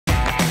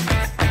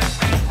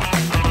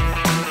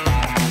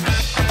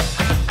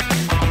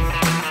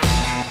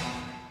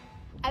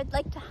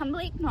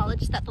humbly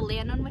acknowledge that the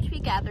land on which we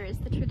gather is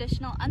the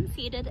traditional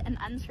unceded and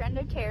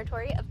unsurrendered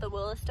territory of the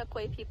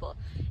Wolastoqey people.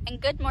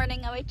 And good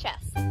morning,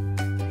 OHS.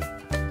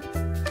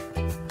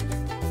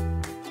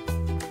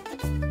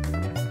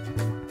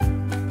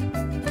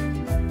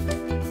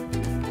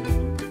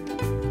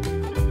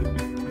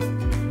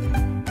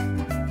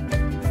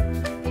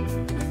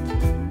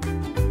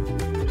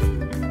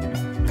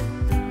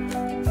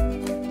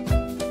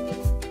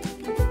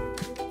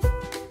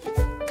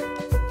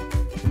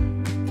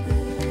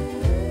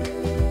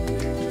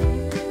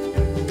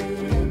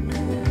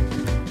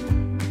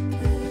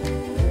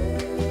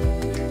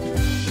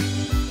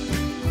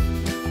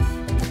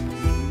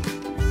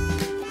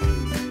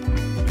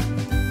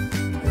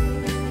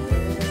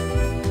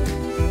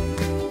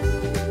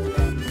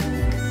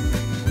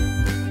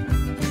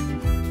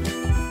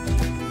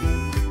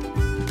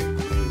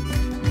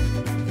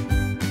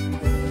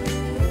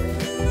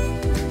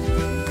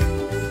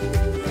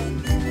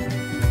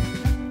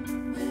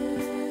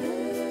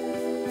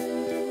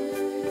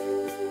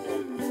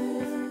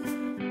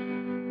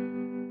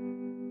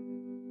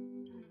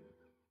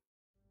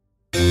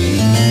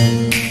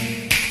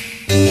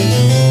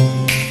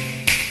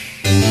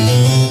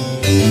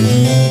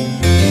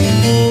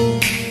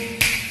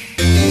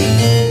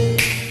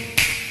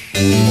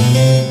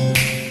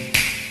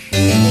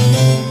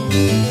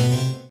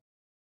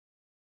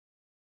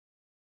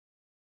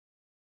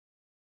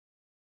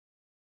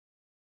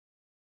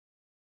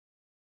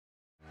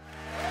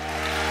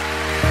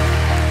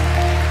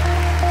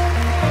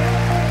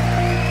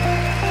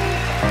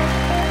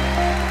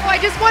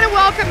 I just want to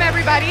welcome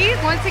everybody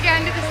once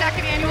again to the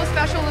second annual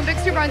Special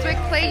Olympics New Brunswick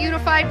Clay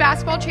Unified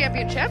Basketball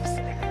Championships.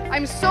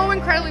 I'm so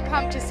incredibly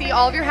pumped to see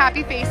all of your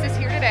happy faces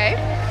here today.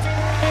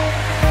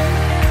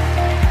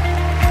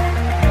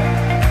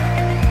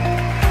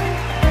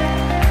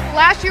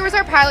 Last year was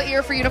our pilot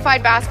year for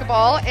Unified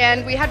Basketball,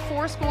 and we had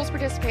 4 schools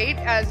participate,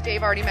 as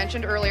Dave already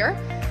mentioned earlier.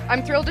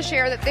 I'm thrilled to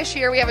share that this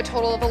year we have a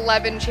total of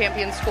 11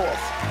 champion schools.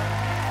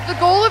 The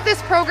goal of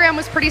this program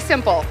was pretty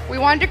simple. We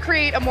wanted to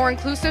create a more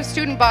inclusive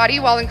student body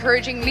while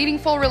encouraging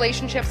meaningful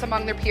relationships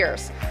among their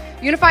peers.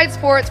 Unified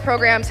sports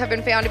programs have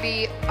been found to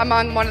be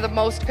among one of the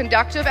most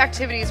conductive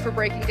activities for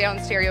breaking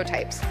down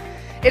stereotypes.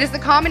 It is the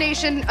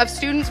combination of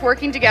students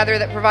working together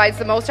that provides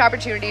the most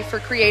opportunity for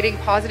creating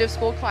positive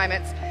school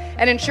climates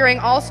and ensuring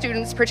all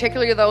students,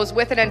 particularly those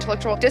with an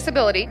intellectual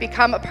disability,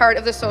 become a part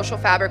of the social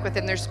fabric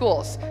within their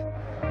schools.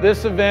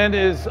 This event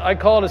is, I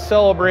call it a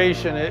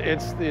celebration.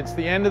 It's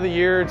the end of the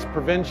year, it's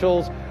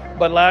provincials,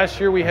 but last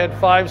year we had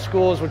 5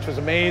 schools, which was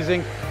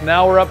amazing.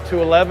 Now we're up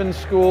to 11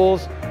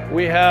 schools.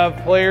 We have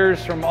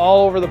players from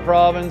all over the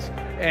province,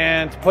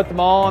 and to put them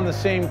all on the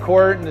same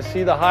court and to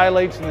see the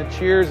highlights and the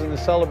cheers and the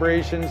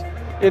celebrations,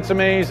 it's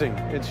amazing.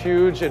 It's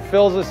huge, it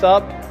fills us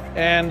up,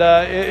 and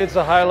it's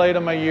a highlight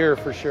of my year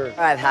for sure.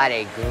 I've had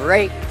a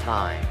great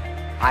time.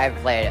 I've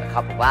played a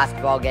couple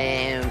basketball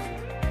games,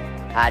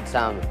 had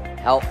some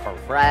help from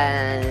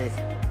friends.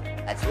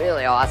 It's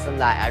really awesome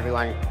that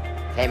everyone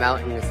came out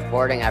and is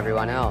supporting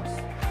everyone else.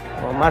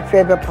 Well, my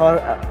favorite part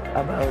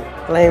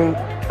about playing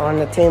on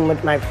the team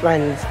with my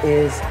friends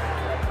is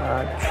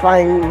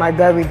trying my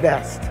very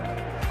best.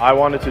 I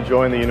wanted to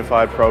join the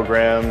Unified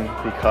program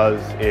because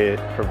it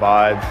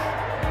provides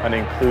an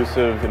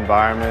inclusive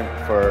environment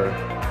for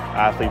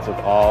athletes of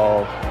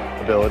all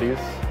abilities,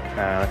 and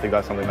I think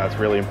that's something that's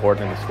really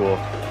important in the school.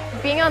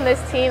 Being on this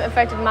team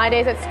affected my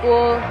days at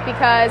school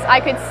because I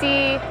could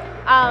see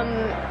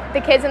the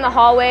kids in the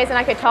hallways and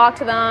I could talk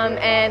to them,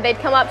 and they'd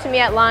come up to me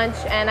at lunch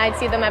and I'd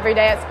see them every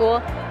day at school,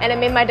 and it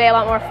made my day a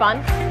lot more fun.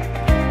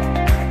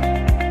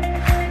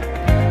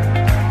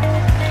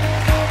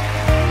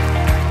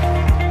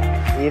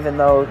 Even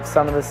though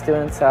some of the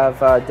students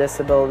have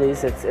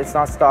disabilities, it's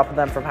not stopping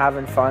them from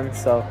having fun,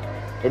 so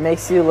it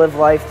makes you live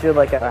life through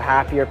like a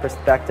happier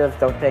perspective.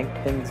 Don't take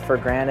things for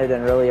granted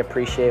and really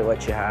appreciate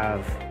what you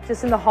have.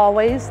 Just in the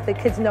hallways, the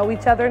kids know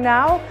each other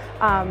now.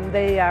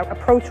 They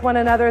approach one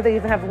another. They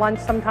even have lunch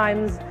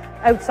sometimes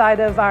outside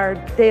of our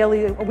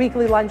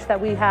weekly lunch that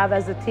we have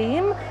as a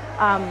team.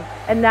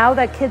 And now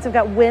that kids have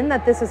got wind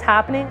that this is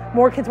happening,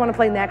 more kids want to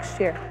play next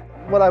year.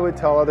 What I would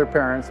tell other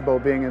parents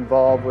about being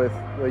involved with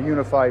the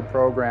Unified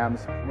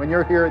programs, when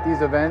you're here at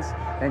these events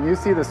and you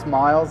see the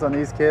smiles on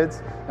these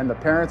kids and the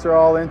parents are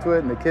all into it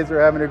and the kids are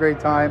having a great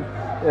time,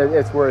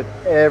 it's worth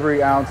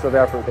every ounce of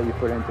effort that you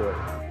put into it.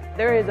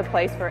 There is a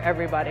place for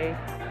everybody,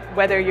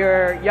 whether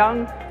you're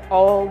young,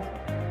 old,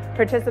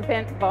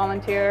 participant,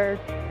 volunteer,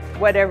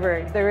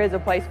 whatever, there is a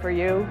place for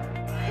you.